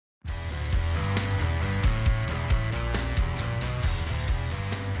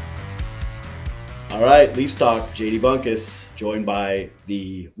All right, Leafs Talk, JD Bunkus, joined by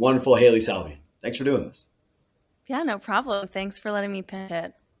the wonderful Haley Salvian. Thanks for doing this. Yeah, no problem. Thanks for letting me pinch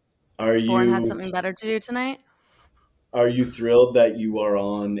it. Are Bourne had you something better to do tonight? are you thrilled that you are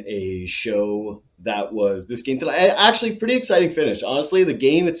on a show that was this game tonight? Actually, pretty exciting finish. Honestly, the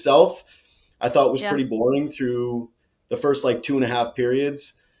game itself I thought was Yeah. pretty boring through the first like 2.5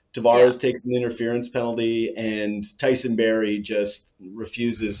 periods. Yeah. Tavares takes an interference penalty, and Tyson Barrie just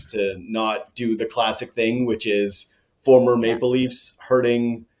refuses to not do the classic thing, which is former Maple Leafs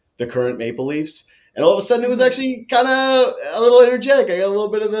hurting the current Maple Leafs. And all of a sudden, it was actually kind of a little energetic. I got a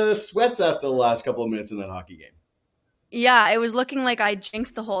little bit of the sweats after the last couple of minutes in that hockey game. Yeah, it was looking like I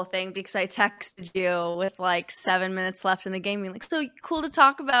jinxed the whole thing because I texted you with like 7 minutes left in the game, being like, so cool to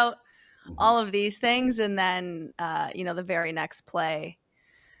talk about all of these things. And then, the very next play,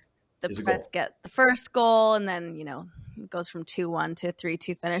 the Preds get the first goal, and then, it goes from 2-1 to a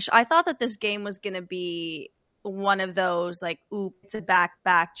 3-2 finish. I thought that this game was going to be one of those like, ooh, it's a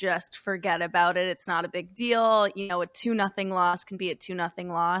back, just forget about it. It's not a big deal. A 2-0 loss can be a 2-0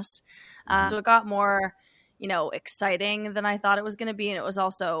 loss. So it got more, exciting than I thought it was going to be. And it was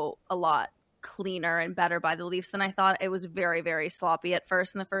also a lot cleaner and better by the Leafs than I thought. It was very, very sloppy at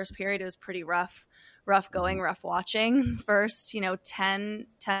first in the first period. It was pretty rough going, rough watching. First, 10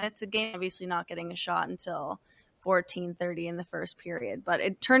 minutes a game, obviously not getting a shot until 14:30 in the first period. But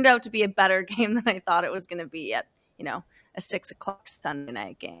it turned out to be a better game than I thought it was going to be at, a 6:00 Sunday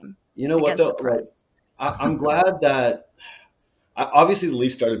night game. You know what, though? Like, I'm glad that obviously the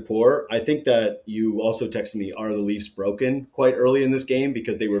Leafs started poor. I think that you also texted me, are the Leafs broken, quite early in this game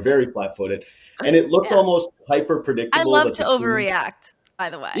because they were very flat-footed. And it looked almost hyper-predictable. I love to overreact, by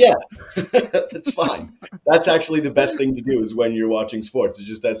the way. Yeah, that's fine. That's actually the best thing to do is when you're watching sports. It's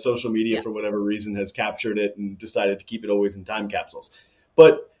just that social media, for whatever reason, has captured it and decided to keep it always in time capsules.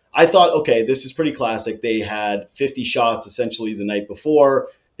 But I thought, okay, this is pretty classic. They had 50 shots essentially the night before.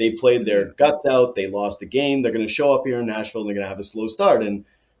 They played their guts out. They lost the game. They're going to show up here in Nashville and they're going to have a slow start. And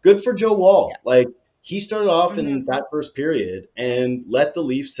good for Joe Woll. Yeah. Like, he started off in that first period and let the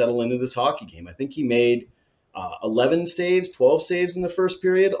Leafs settle into this hockey game. I think he made 11 saves, 12 saves in the first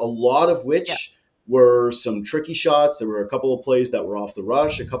period, a lot of which were some tricky shots. There were a couple of plays that were off the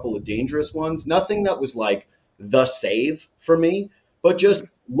rush, a couple of dangerous ones. Nothing that was like the save for me, but just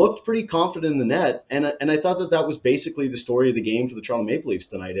looked pretty confident in the net. And I thought that was basically the story of the game for the Toronto Maple Leafs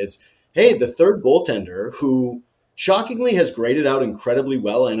tonight is, hey, the third goaltender who shockingly has graded out incredibly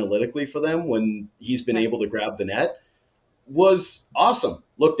well analytically for them when he's been able to grab the net was awesome.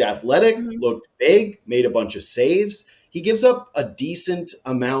 Looked athletic, looked big, made a bunch of saves. He gives up a decent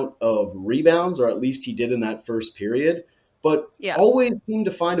amount of rebounds, or at least he did in that first period, but always seemed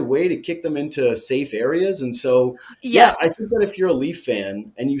to find a way to kick them into safe areas. And so, I think that if you're a Leaf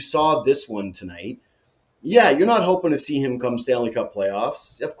fan and you saw this one tonight, you're not hoping to see him come Stanley Cup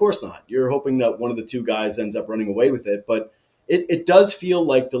playoffs. Of course not. You're hoping that one of the two guys ends up running away with it, but it does feel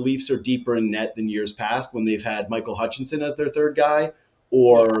like the Leafs are deeper in net than years past when they've had Michael Hutchinson as their third guy,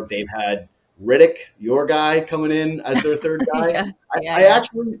 or they've had Riddick, your guy, coming in as their third guy.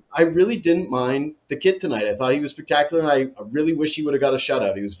 I really didn't mind the kid tonight. I thought he was spectacular, and I really wish he would have got a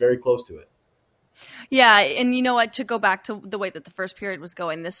shutout. He was very close to it. Yeah, and you know what, to go back to the way that the first period was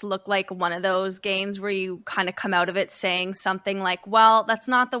going, this looked like one of those games where you kind of come out of it saying something like, well, that's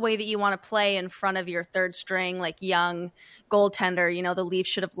not the way that you want to play in front of your third string, like young goaltender. The Leafs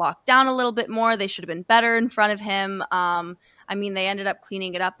should have locked down a little bit more. They should have been better in front of him. They ended up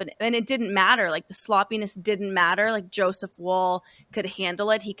cleaning it up, and it didn't matter. Like, the sloppiness didn't matter. Like, Joseph Woll could handle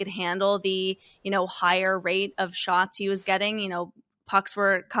it. He could handle the, higher rate of shots he was getting. Pucks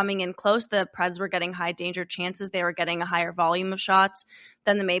were coming in close. The Preds were getting high danger chances. They were getting a higher volume of shots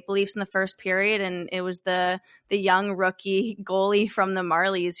than the Maple Leafs in the first period. And it was the young rookie goalie from the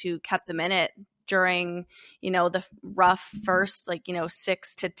Marlies who kept them in it during, the rough first,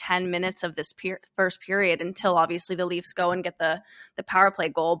 6 to 10 minutes of this first period until obviously the Leafs go and get the power play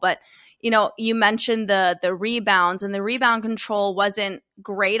goal. But, you mentioned the rebounds, and the rebound control wasn't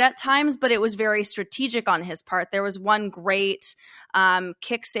great at times, but it was very strategic on his part. There was one great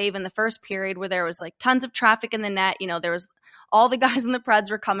kick save in the first period where there was like tons of traffic in the net. There was all the guys in the Preds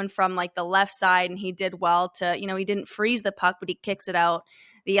were coming from like the left side, and he did well to, he didn't freeze the puck, but he kicks it out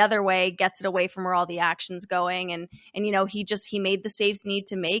the other way, gets it away from where all the action's going. And he made the saves he needed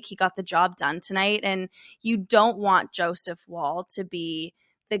to make. He got the job done tonight. And you don't want Joseph Woll to be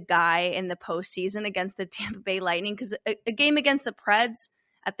the guy in the postseason against the Tampa Bay Lightning, because a game against the Preds,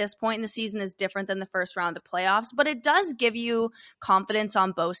 at this point in the season is different than the first round of the playoffs, but it does give you confidence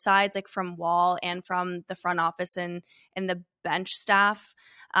on both sides, like from Wall and from the front office and the bench staff,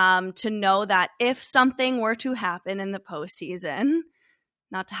 to know that if something were to happen in the postseason,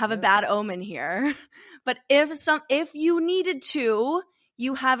 not to have a bad omen here, but if you needed to,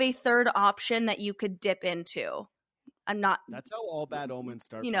 you have a third option that you could dip into. That's how all bad omens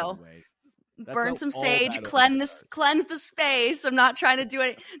start. Burn some sage, cleanse the space. I'm not trying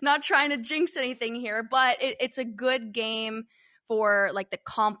to not trying to jinx anything here, but it's a good game for like the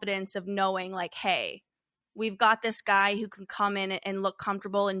confidence of knowing like, hey, we've got this guy who can come in and look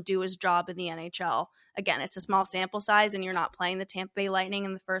comfortable and do his job in the NHL. Again, it's a small sample size and you're not playing the Tampa Bay Lightning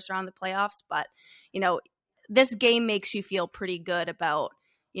in the first round of the playoffs, but this game makes you feel pretty good about,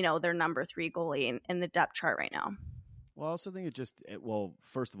 their number 3 goalie in the depth chart right now. Well, I also think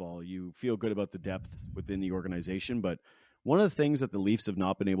first of all, you feel good about the depth within the organization, but one of the things that the Leafs have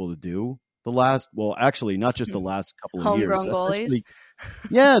not been able to do not just the last couple of years. Homegrown goalies.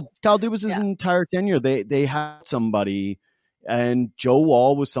 Yeah, Kyle Dubas' entire tenure, they had somebody, and Joe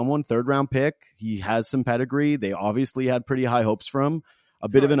Wall was someone, 3rd round pick. He has some pedigree. They obviously had pretty high hopes from a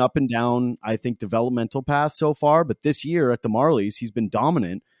bit of an up and down, I think, developmental path so far. But this year at the Marlies, he's been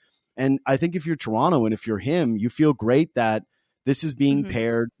dominant. And I think if you're Toronto and if you're him, you feel great that this is being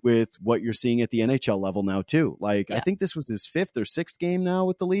paired with what you're seeing at the NHL level now too. I think this was his 5th or 6th game now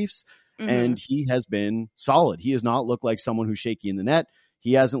with the Leafs, and he has been solid. He has not looked like someone who's shaky in the net.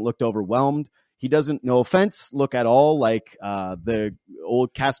 He hasn't looked overwhelmed. He doesn't, no offense, look at all like the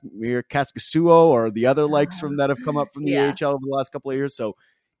old Casimir Kaskasuo or the other likes from that have come up from the AHL over the last couple of years. So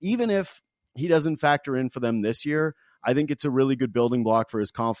even if he doesn't factor in for them this year, I think it's a really good building block for his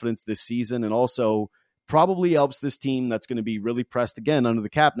confidence this season, and also probably helps this team that's going to be really pressed again under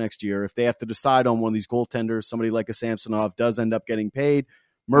the cap next year. If they have to decide on one of these goaltenders, somebody like a Samsonov does end up getting paid,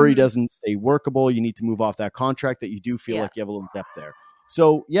 Murray doesn't stay workable, you need to move off that contract, that you do feel like you have a little depth there.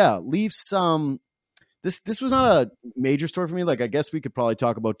 So yeah, Leafs, this was not a major story for me. I guess we could probably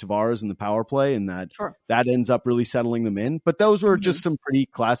talk about Tavares and the power play, and that ends up really settling them in. But those were just some pretty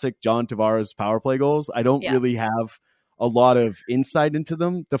classic John Tavares power play goals. I don't really have a lot of insight into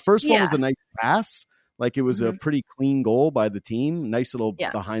them. The first one was a nice pass. It was a pretty clean goal by the team. Nice little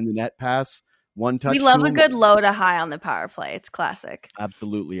behind the net pass. One touch. We love a good low to high on the power play. It's classic.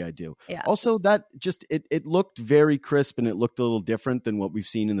 Absolutely, I do. Yeah. Also, that just it looked very crisp and it looked a little different than what we've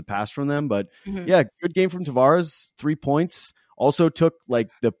seen in the past from them. But good game from Tavares. 3 points. Also took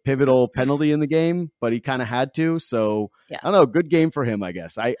the pivotal penalty in the game, but he kind of had to. So I don't know. Good game for him, I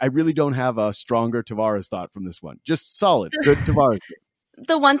guess. I really don't have a stronger Tavares thought from this one. Just solid. Good Tavares game.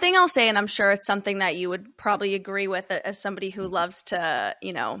 The one thing I'll say, and I'm sure it's something that you would probably agree with as somebody who loves to,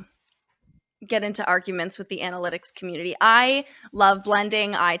 get into arguments with the analytics community. I love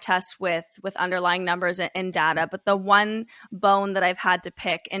blending eye tests with underlying numbers and data, but the one bone that I've had to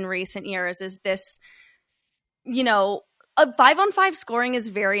pick in recent years is this, a 5-on-5 scoring is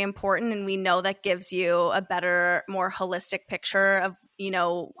very important, and we know that gives you a better, more holistic picture of,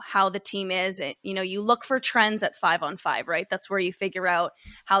 how the team is. You look for trends at 5-on-5, right? That's where you figure out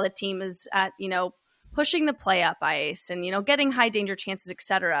how the team is at, pushing the play up ice and, getting high danger chances,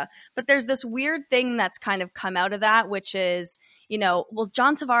 etc. But there's this weird thing that's kind of come out of that, which is,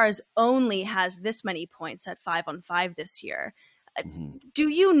 John Tavares only has this many points at 5-on-5 this year. Do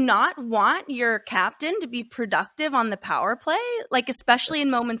you not want your captain to be productive on the power play? Especially in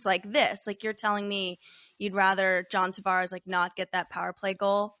moments like this, you're telling me you'd rather John Tavares not get that power play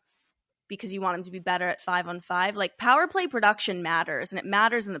goal because you want him to be better at 5-on-5. Power play production matters, and it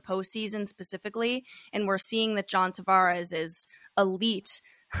matters in the postseason specifically. And we're seeing that John Tavares is elite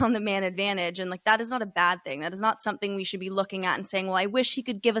on the man advantage. And that is not a bad thing. That is not something we should be looking at and saying, well, I wish he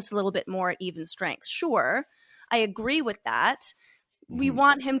could give us a little bit more at even strength. Sure, I agree with that. We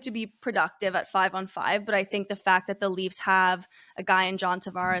want him to be productive at 5-on-5, but I think the fact that the Leafs have a guy in John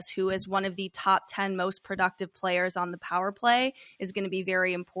Tavares who is one of the top 10 most productive players on the power play is going to be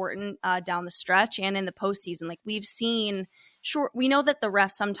very important down the stretch and in the postseason. We've seen, we know that the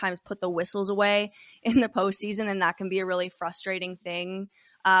refs sometimes put the whistles away in the postseason, and that can be a really frustrating thing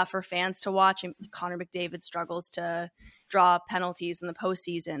for fans to watch. And Connor McDavid struggles to draw penalties in the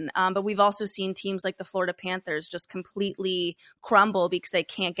postseason. But we've also seen teams like the Florida Panthers just completely crumble because they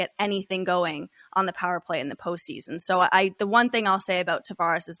can't get anything going on the power play in the postseason. So the one thing I'll say about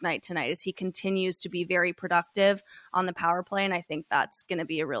Tavares' night tonight is he continues to be very productive on the power play, and I think that's going to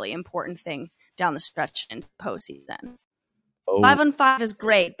be a really important thing down the stretch in postseason. 5-on-5 is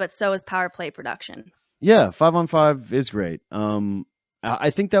great, but so is power play production. Yeah, 5-on-5 is great. I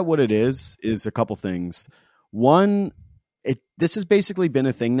think that what it is a couple things. One, this has basically been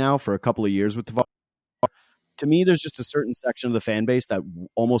a thing now for a couple of years with Tavares. To me, there's just a certain section of the fan base that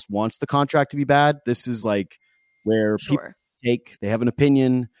almost wants the contract to be bad. This is like where people they have an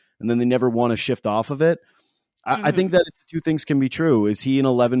opinion and then they never want to shift off of it. I think that two things can be true. Is he an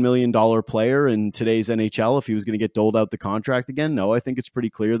 $11 million player in today's NHL if he was going to get doled out the contract again? No, I think it's pretty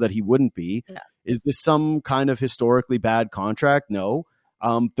clear that he wouldn't be. Yeah. Is this some kind of historically bad contract? No.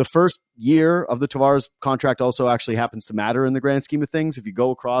 The first year of the Tavares contract also actually happens to matter in the grand scheme of things. If you go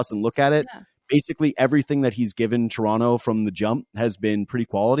across and look at it, basically everything that he's given Toronto from the jump has been pretty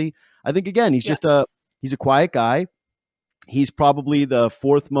quality. I think, again, he's just he's a quiet guy. He's probably the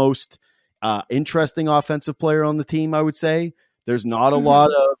fourth most interesting offensive player on the team, I would say. There's not a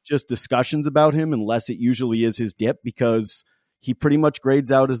lot of just discussions about him unless it usually is his dip, because he pretty much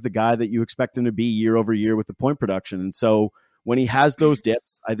grades out as the guy that you expect him to be year over year with the point production. And so when he has those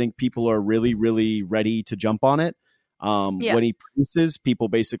dips, I think people are really, really ready to jump on it. When he produces, people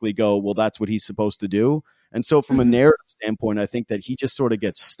basically go, well, that's what he's supposed to do. And so from a narrative standpoint, I think that he just sort of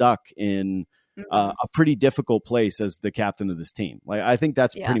gets stuck in a pretty difficult place as the captain of this team. Like, I think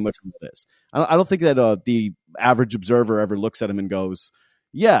that's pretty much what it is. I don't think that the average observer ever looks at him and goes,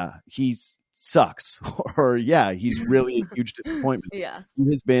 yeah, he sucks, or yeah, he's really a huge disappointment. He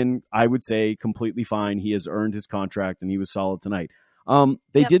has been, I would say, completely fine. He has earned his contract and he was solid tonight.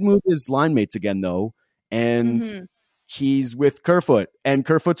 They did move his line mates again though, and he's with Kerfoot, and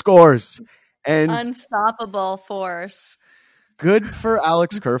Kerfoot scores. And unstoppable force. Good for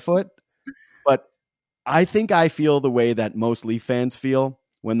Alex Kerfoot. But I think I feel the way that most Leaf fans feel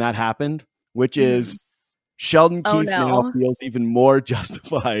when that happened, which is Sheldon Keefe now feels even more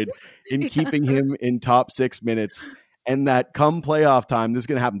justified in keeping him in top 6 minutes. And that come playoff time, this is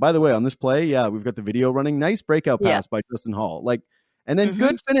going to happen. By the way, on this play, we've got the video running. Nice breakout pass by Justin Hall. And then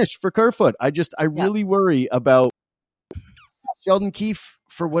good finish for Kerfoot. I really worry about Sheldon Keefe,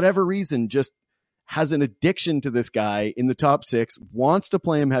 for whatever reason, just has an addiction to this guy in the top 6, wants to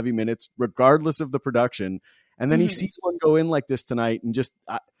play him heavy minutes regardless of the production. And then he sees one go in like this tonight, and just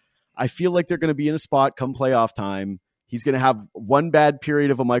I feel like they're going to be in a spot come playoff time. He's going to have one bad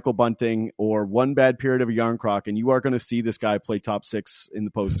period of a Michael Bunting or one bad period of a Yarncroc, and you are going to see this guy play top 6 in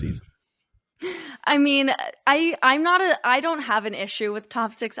the postseason. I mean, I don't have an issue with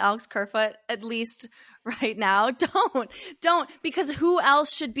top 6 Alex Kerfoot, at least right now. Don't, because who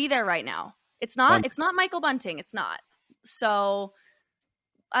else should be there right now? It's not Michael Bunting. It's not. So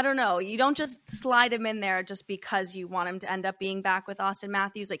I don't know. You don't just slide him in there just because you want him to end up being back with Austin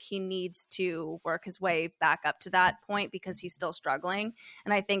Matthews. Like, he needs to work his way back up to that point because he's still struggling.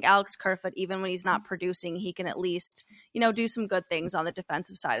 And I think Alex Kerfoot, even when he's not producing, he can at least, do some good things on the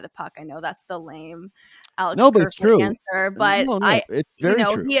defensive side of the puck. I know that's the lame Alex Kerfoot answer, but it's very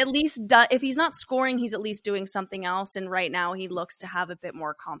true. He at least does, if he's not scoring, he's at least doing something else. And right now he looks to have a bit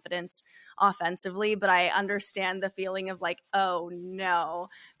more confidence offensively, but I understand the feeling of like, oh no,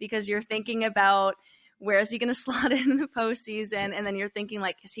 because you're thinking about where is he going to slot in the postseason, and then you're thinking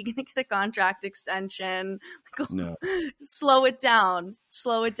like, is he going to get a contract extension? No. Slow it down.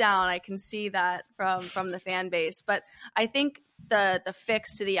 I can see that from the fan base, but I think the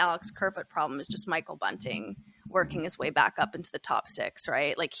fix to the Alex Kerfoot problem is just Michael Bunting working his way back up into the top 6,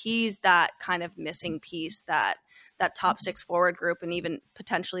 right? Like, he's that kind of missing piece that top 6 forward group and even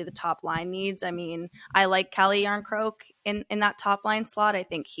potentially the top line needs. I mean, I like Calle Jarnkrok in that top line slot. I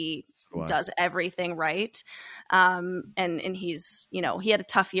think he does everything right. And he's, he had a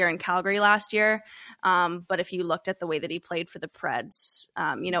tough year in Calgary last year. But if you looked at the way that he played for the Preds,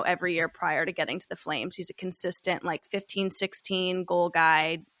 every year prior to getting to the Flames, he's a consistent like 15-16 goal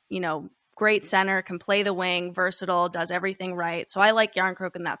guy, great center, can play the wing, versatile, does everything right. So I like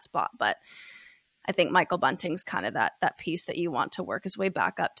Jarnkrok in that spot, but I think Michael Bunting's kind of that piece that you want to work his way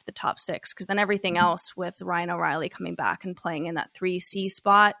back up to the top 6, because then everything else with Ryan O'Reilly coming back and playing in that 3C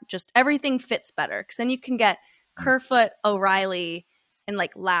spot, just everything fits better, because then you can get Kerfoot, O'Reilly, and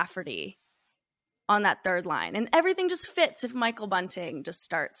like Lafferty on that third line, and everything just fits if Michael Bunting just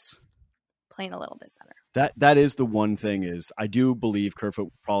starts playing a little bit better. That is the one thing, is I do believe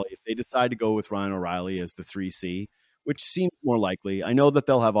Kerfoot probably, if they decide to go with Ryan O'Reilly as the 3C, which seems more likely. I know that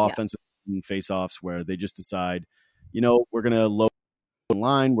they'll have offensive face-offs where they just decide, we're going to load the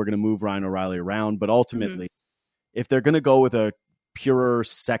line, we're going to move Ryan O'Reilly around. But ultimately, if they're going to go with a purer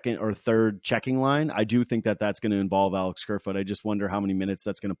second or third checking line, I do think that that's going to involve Alex Kerfoot. I just wonder how many minutes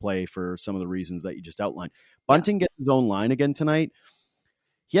that's going to play for some of the reasons that you just outlined. Bunting gets his own line again tonight.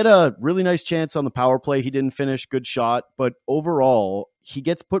 He had a really nice chance on the power play. He didn't finish, good shot. But overall, he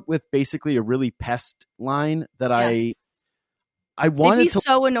gets put with basically a really pest line that I wanted to.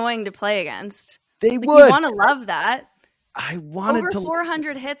 So annoying to play against. They would. You want to love that. I wanted over to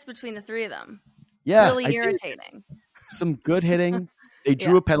 400 hits between the three of them. Yeah, really irritating. Some good hitting. They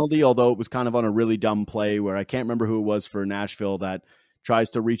drew a penalty, although it was kind of on a really dumb play where I can't remember who it was for Nashville that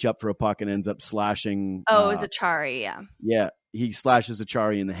tries to reach up for a puck and ends up slashing. Oh, it was Achari, yeah. Yeah, he slashes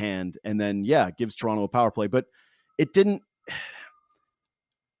Achari in the hand and then, gives Toronto a power play. But it didn't...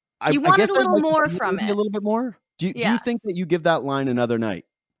 You wanted a little more from it. A little bit more? Do you think that you give that line another night?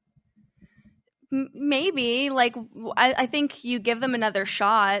 Maybe. Like, I think you give them another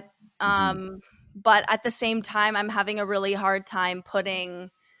shot. But at the same time, I'm having a really hard time putting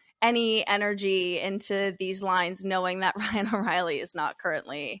any energy into these lines, knowing that Ryan O'Reilly is not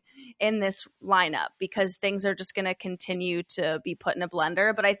currently in this lineup because things are just going to continue to be put in a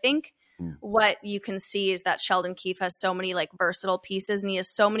blender. But I think what you can see is that Sheldon Keefe has so many like versatile pieces and he has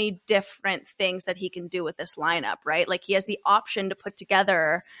so many different things that he can do with this lineup, right? Like he has the option to put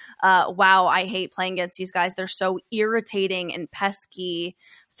together, wow, I hate playing against these guys. They're so irritating and pesky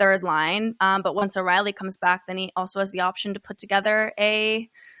third line. But once O'Reilly comes back, then he also has the option to put together a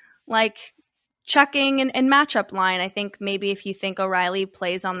like checking and matchup line. I think maybe if you think O'Reilly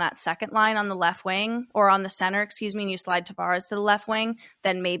plays on that second line on the left wing or on the center, and you slide Tavares to the left wing,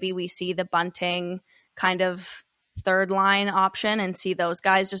 then maybe we see the Bunting kind of third line option and see those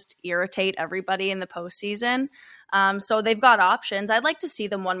guys just irritate everybody in the postseason. So they've got options. I'd like to see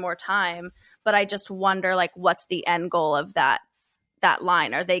them one more time, but I just wonder like what's the end goal of that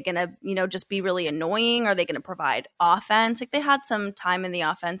line? Are they going to, just be really annoying? Are they going to provide offense? Like they had some time in the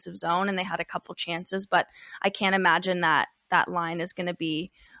offensive zone and they had a couple chances, but I can't imagine that line is going to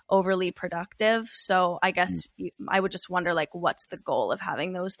be overly productive. So I guess I would just wonder like, what's the goal of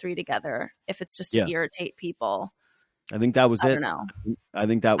having those three together? If it's just to irritate people. I think that was it. I don't know. I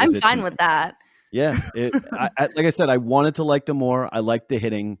think that was I'm fine with that. Yeah. Like I said, I wanted to like them more. I liked the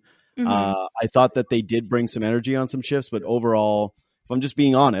hitting. I thought that they did bring some energy on some shifts, but overall, if I'm just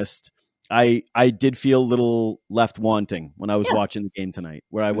being honest, I did feel a little left wanting when I was watching the game tonight,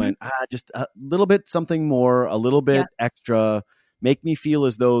 where I went, just a little bit something more, a little bit extra, make me feel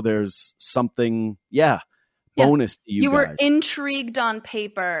as though there's something, bonus to you guys. You were intrigued on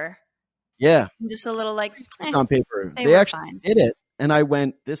paper. Yeah. Just a little like, on paper. They actually did it. And I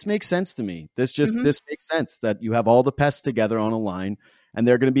went, this makes sense to me. This makes sense that you have all the pests together on a line. And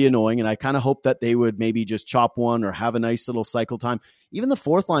they're going to be annoying. And I kind of hope that they would maybe just chop one or have a nice little cycle time. Even the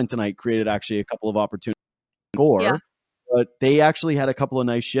fourth line tonight created actually a couple of opportunities to score. But they actually had a couple of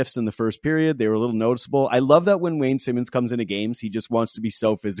nice shifts in the first period. They were a little noticeable. I love that when Wayne Simmons comes into games, he just wants to be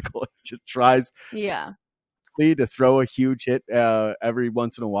so physical. He just tries to throw a huge hit every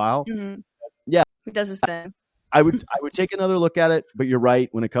once in a while. Yeah. He does his thing. I would take another look at it. But you're right.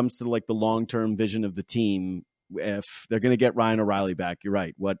 When it comes to like the long-term vision of the team, if they're going to get Ryan O'Reilly back, you're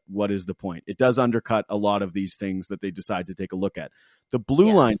right. What is the point? It does undercut a lot of these things that they decide to take a look at. The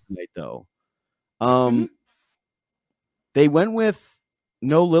blue line tonight, though, they went with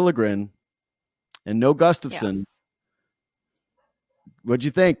no Liljegren and no Gustafsson. What'd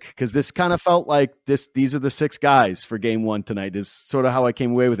you think? Because this kind of felt like these are the six guys for game one tonight is sort of how I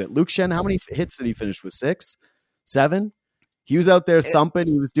came away with it. Luke Schenn, how many hits did he finish with? 6? 7? He was out there thumping.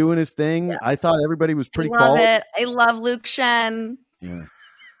 He was doing his thing. Yeah. I thought everybody was pretty quality. I love Luke Schenn. Yeah.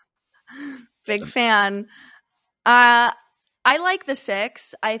 Big fan. I like the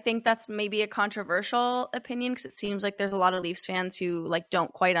 6. I think that's maybe a controversial opinion because it seems like there's a lot of Leafs fans who like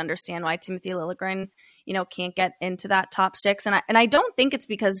don't quite understand why Timothy Liljegren, can't get into that top 6. And I don't think it's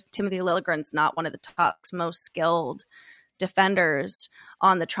because Timothy Liljegren's not one of the top most skilled defenders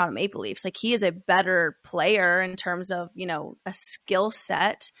on the Toronto Maple Leafs. Like he is a better player in terms of, a skill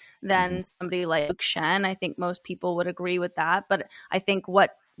set than somebody like Luke Schenn. I think most people would agree with that. But I think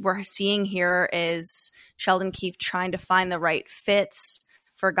what we're seeing here is Sheldon Keefe trying to find the right fits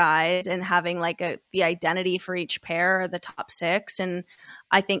for guys and having like the identity for each pair, the top 6. And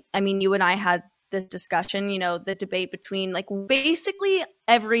I think, you and I had the discussion, the debate between like basically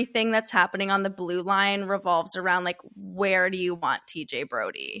everything that's happening on the blue line revolves around like, where do you want TJ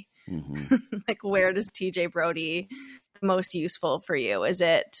Brodie? Like, where does TJ Brodie most useful for you? Is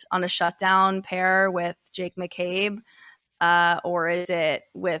it on a shutdown pair with Jake McCabe? Or is it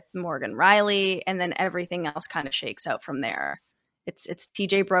with Morgan Rielly? And then everything else kind of shakes out from there. It's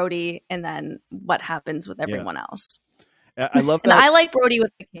TJ Brodie and then what happens with everyone else. I love that. And I like Brodie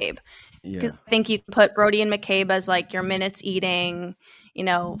with McCabe. Yeah. I think you can put Brodie and McCabe as like your minutes eating,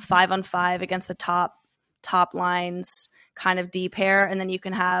 5-on-5 against the top lines kind of D pair. And then you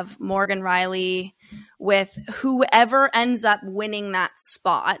can have Morgan Rielly with whoever ends up winning that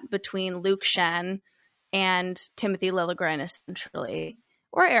spot between Luke Schenn and Timothy Liljegren essentially,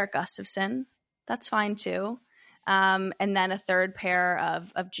 or Erik Gustafsson. That's fine too. And then a third pair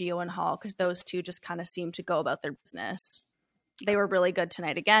of Gio and Hall, because those two just kind of seem to go about their business. They were really good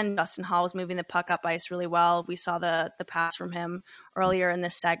tonight. Again, Justin Hall was moving the puck up ice really well. We saw the pass from him earlier in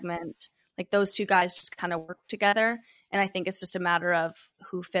this segment. Like those two guys just kind of work together. And I think it's just a matter of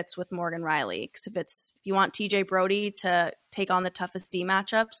who fits with Morgan Rielly. Because if you want TJ Brody to take on the toughest D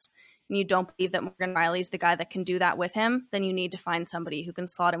matchups and you don't believe that Morgan Rielly's the guy that can do that with him, then you need to find somebody who can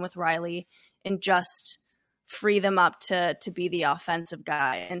slot in with Rielly and just free them up to be the offensive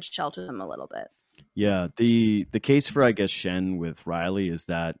guy and shelter them a little bit. Yeah, the case for, I guess, Schenn with Rielly is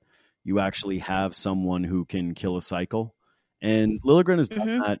that you actually have someone who can kill a cycle. And Liljegren has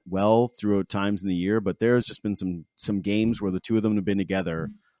done that well throughout times in the year, but there's just been some games where the two of them have been together.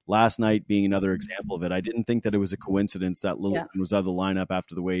 Last night being another example of it. I didn't think that it was a coincidence that Liljegren was out of the lineup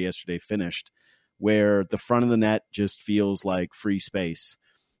after the way yesterday finished, where the front of the net just feels like free space.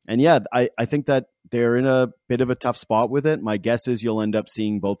 And yeah, I think that they're in a bit of a tough spot with it. My guess is you'll end up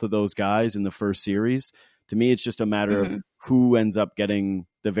seeing both of those guys in the first series. To me, it's just a matter of who ends up getting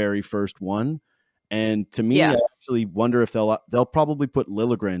the very first one. And to me, I actually wonder if they'll probably put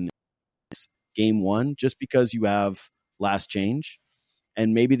Liljegren in game one just because you have last change.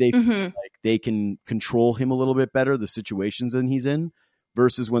 And maybe they feel like they can control him a little bit better, the situations that he's in,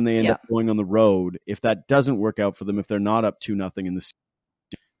 versus when they end up going on the road. If that doesn't work out for them, if they're not up 2-0 in the series,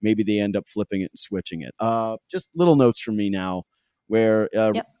 maybe they end up flipping it and switching it. Just little notes from me now where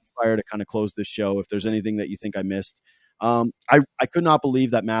prior to kind of close this show, if there's anything that you think I missed. I could not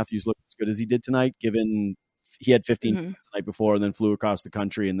believe that Matthews looked as good as he did tonight, given he had 15 points the night before and then flew across the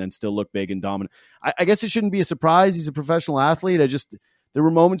country and then still looked big and dominant. I guess it shouldn't be a surprise. He's a professional athlete. There were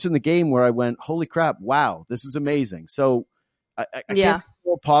moments in the game where I went, holy crap, wow, this is amazing. So I can't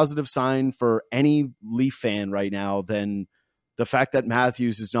feel a positive sign for any Leaf fan right now than the fact that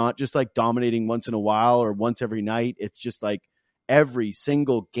Matthews is not just like dominating once in a while or once every night. It's just like every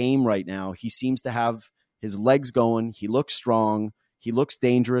single game right now, he seems to have his legs going. He looks strong. He looks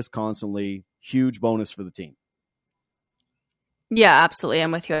dangerous constantly. Huge bonus for the team. Yeah, absolutely.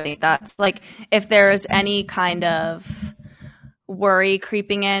 I'm with you. I think that's like, if there's any kind of worry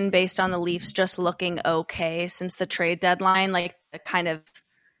creeping in based on the Leafs just looking okay since the trade deadline, like the kind of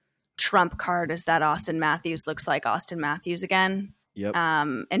trump card is that Austin Matthews looks like Austin Matthews again. Yep.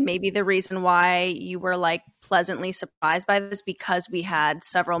 And maybe the reason why you were like pleasantly surprised by this because we had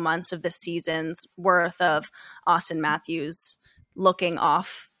several months of the season's worth of Austin Matthews looking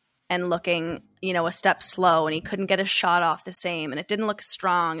off and looking, a step slow, and he couldn't get a shot off the same, and it didn't look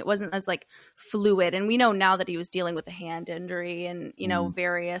strong. It wasn't as like fluid. And we know now that he was dealing with a hand injury and,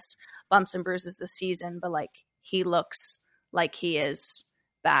 various bumps and bruises this season, but like he looks like he is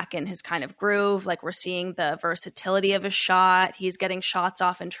back in his kind of groove. Like we're seeing the versatility of his shot. He's getting shots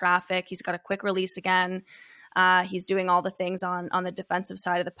off in traffic. He's got a quick release again. He's doing all the things on the defensive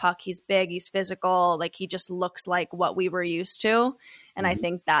side of the puck. He's big. He's physical. Like he just looks like what we were used to. And I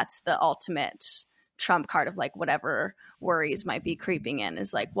think that's the ultimate trump card of like whatever worries might be creeping in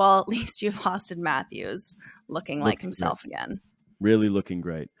is like, well, at least you have Austin Matthews looking like himself again. Really looking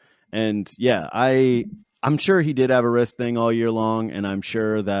great. And yeah, I'm sure he did have a wrist thing all year long, and I'm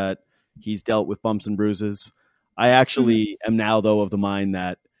sure that he's dealt with bumps and bruises. I actually am now, though, of the mind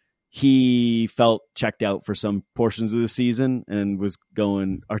that he felt checked out for some portions of the season and was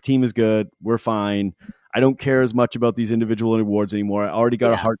going, our team is good. We're fine. I don't care as much about these individual awards anymore. I already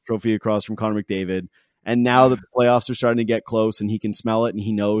got a Hart Trophy across from Connor McDavid. And now that the playoffs are starting to get close and he can smell it and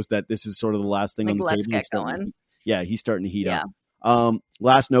he knows that this is sort of the last thing on the let's table. Get going. He's starting to heat up.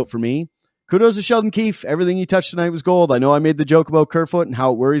 Last note for me. Kudos to Sheldon Keefe. Everything he touched tonight was gold. I know I made the joke about Kerfoot and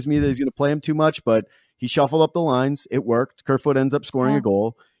how it worries me that he's going to play him too much, but he shuffled up the lines. It worked. Kerfoot ends up scoring a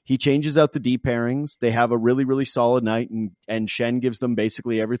goal. He changes out the D pairings. They have a really, really solid night, and Schenn gives them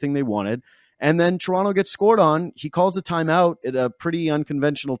basically everything they wanted. And then Toronto gets scored on. He calls a timeout at a pretty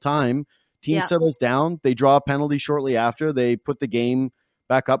unconventional time. Team settles down. They draw a penalty shortly after. They put the game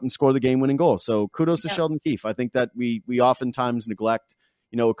back up and score the game-winning goal. So kudos to Sheldon Keefe. I think that we oftentimes neglect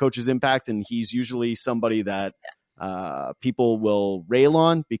a coach's impact, and he's usually somebody that people will rail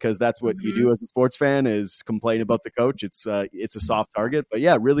on because that's what you do as a sports fan is complain about the coach. It's a soft target, but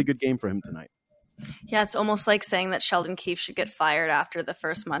really good game for him tonight. Yeah, it's almost like saying that Sheldon Keefe should get fired after the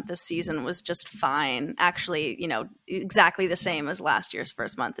first month this season was just fine. Actually, exactly the same as last year's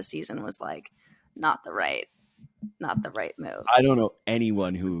first month this season was like not the right move. I don't know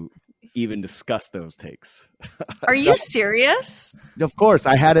anyone who even discuss those takes. Are you serious? Of course,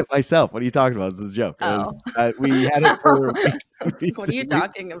 I had it myself. What are you talking about? This is a joke. We had it for weeks. What are you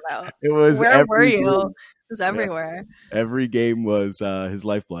talking about? It was. Where were you? It was everywhere. Every game was his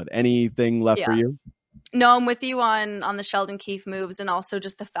lifeblood. Anything left for you? No, I'm with you on the Sheldon Keefe moves, and also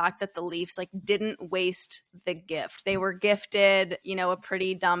just the fact that the Leafs didn't waste the gift. They were gifted, a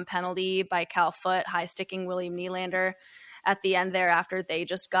pretty dumb penalty by Cal Foote, high sticking William Nylander at the end there after they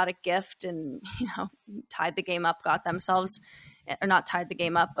just got a gift and tied the game up, got themselves, or not tied the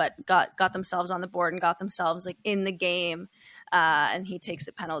game up, but got themselves on the board and got themselves in the game. And he takes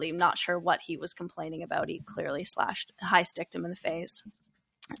the penalty. I'm not sure what he was complaining about. He clearly high sticked him in the face.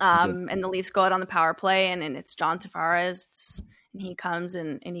 And the Leafs go out on the power play, and it's John Tavares, and he comes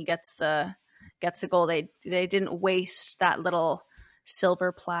and he gets the goal. They didn't waste that little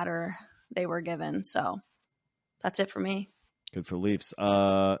silver platter they were given. So that's it for me. Good for the Leafs.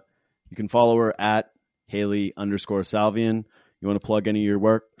 You can follow her at Haley_Salvian. You want to plug any of your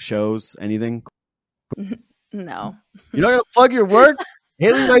work, shows, anything? No. You're not going to plug your work?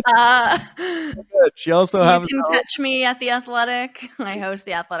 Haley, good. She also has. You can catch me at The Athletic. I host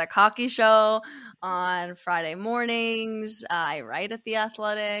The Athletic Hockey Show on Friday mornings. I write at The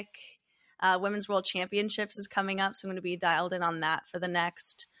Athletic. Women's World Championships is coming up, so I'm going to be dialed in on that for the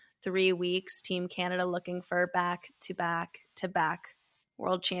next 3 weeks. Team Canada looking for back-to-back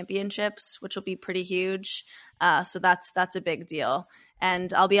World Championships, which will be pretty huge. So that's a big deal.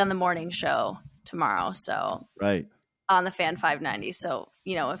 And I'll be on the morning show tomorrow. So right. On the Fan 590. So,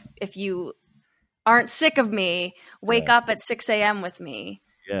 if you aren't sick of me, wake up at 6 a.m. with me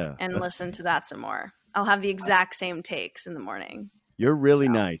and listen to that some more. I'll have the exact same takes in the morning. You're really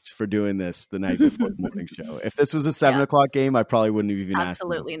nice for doing this the night before the morning show. If this was a 7 o'clock game, I probably wouldn't have even asked.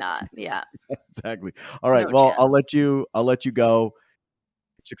 Absolutely not. Yeah. Exactly. All right. No chance. I'll let you go.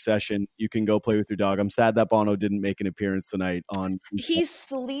 Succession. You can go play with your dog. I'm sad that Bono didn't make an appearance tonight on. He's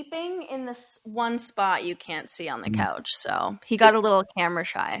sleeping in this one spot you can't see on the couch, so he got a little camera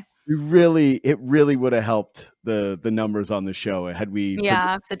shy. It really would have helped the numbers on the show had we.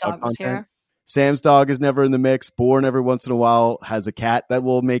 Yeah, if the dog was here. Sam's dog is never in the mix. Born every once in a while has a cat that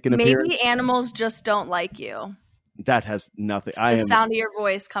will make an appearance. Maybe animals just don't like you. That has nothing. It's the sound of your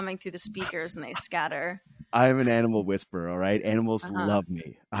voice coming through the speakers and they scatter. I am an animal whisperer, all right? Animals love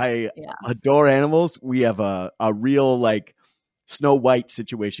me. I adore animals. We have a real Snow White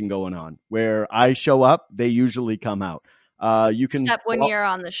situation going on where I show up, they usually come out. You can except when you're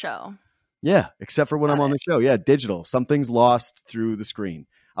on the show. Yeah, except for when I'm on the show. Yeah, digital. Something's lost through the screen.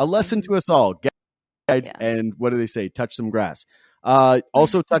 A lesson to us all. And what do they say? Touch some grass.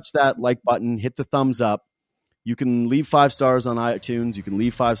 Also touch that like button, hit the thumbs up. You can leave 5 stars on iTunes. You can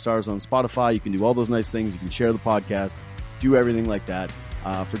leave 5 stars on Spotify. You can do all those nice things. You can share the podcast, do everything like that.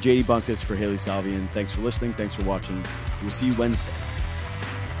 For JD Bunkus, for Haley Salvian, thanks for listening. Thanks for watching. We'll see you Wednesday.